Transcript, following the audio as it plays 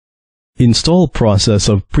Install process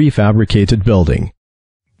of prefabricated building.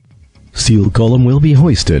 Steel column will be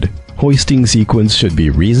hoisted. Hoisting sequence should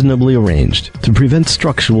be reasonably arranged to prevent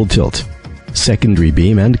structural tilt. Secondary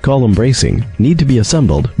beam and column bracing need to be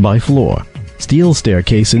assembled by floor. Steel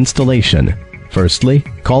staircase installation. Firstly,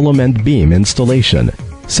 column and beam installation.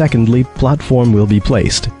 Secondly, platform will be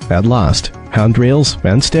placed. At last, handrails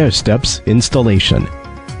and stair steps installation.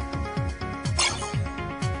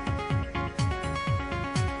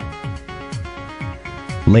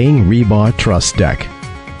 Laying rebar truss deck.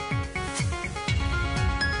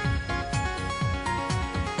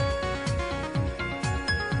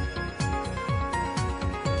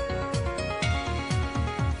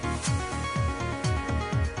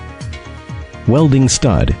 Welding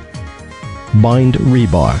stud. Bind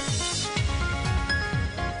rebar.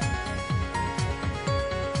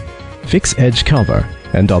 Fix edge cover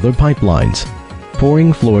and other pipelines.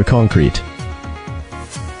 Pouring floor concrete.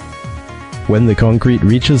 When the concrete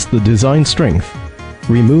reaches the design strength,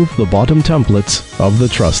 remove the bottom templates of the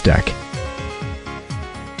truss deck.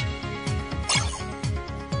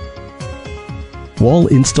 Wall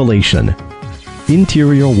installation.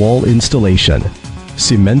 Interior wall installation.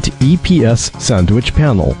 Cement EPS sandwich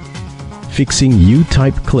panel. Fixing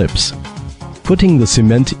U-type clips. Putting the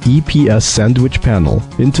cement EPS sandwich panel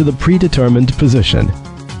into the predetermined position.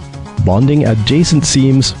 Bonding adjacent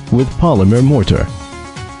seams with polymer mortar.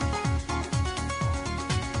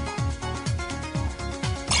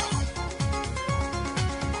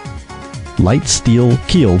 Light steel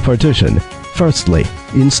keel partition. Firstly,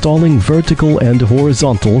 installing vertical and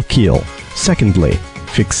horizontal keel. Secondly,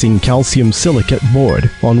 fixing calcium silicate board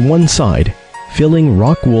on one side, filling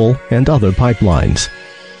rock wool and other pipelines.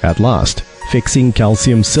 At last, fixing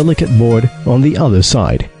calcium silicate board on the other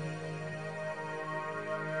side.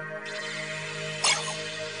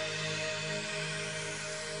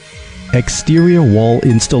 Exterior wall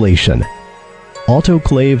installation.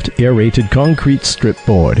 Autoclaved aerated concrete strip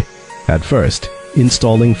board. At first,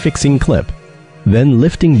 installing fixing clip, then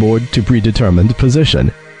lifting board to predetermined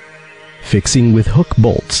position. Fixing with hook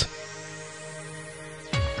bolts.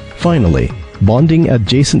 Finally, bonding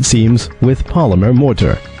adjacent seams with polymer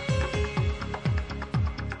mortar.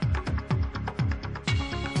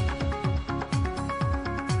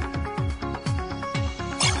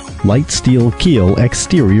 Light steel keel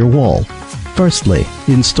exterior wall. Firstly,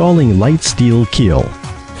 installing light steel keel.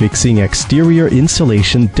 Fixing exterior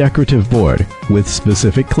insulation decorative board with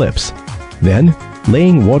specific clips. Then,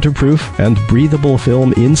 laying waterproof and breathable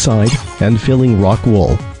film inside and filling rock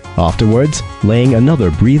wool. Afterwards, laying another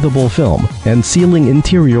breathable film and sealing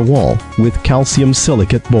interior wall with calcium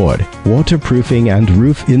silicate board, waterproofing and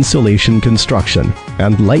roof insulation construction,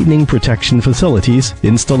 and lightning protection facilities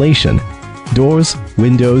installation. Doors,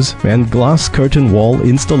 windows, and glass curtain wall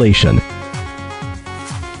installation.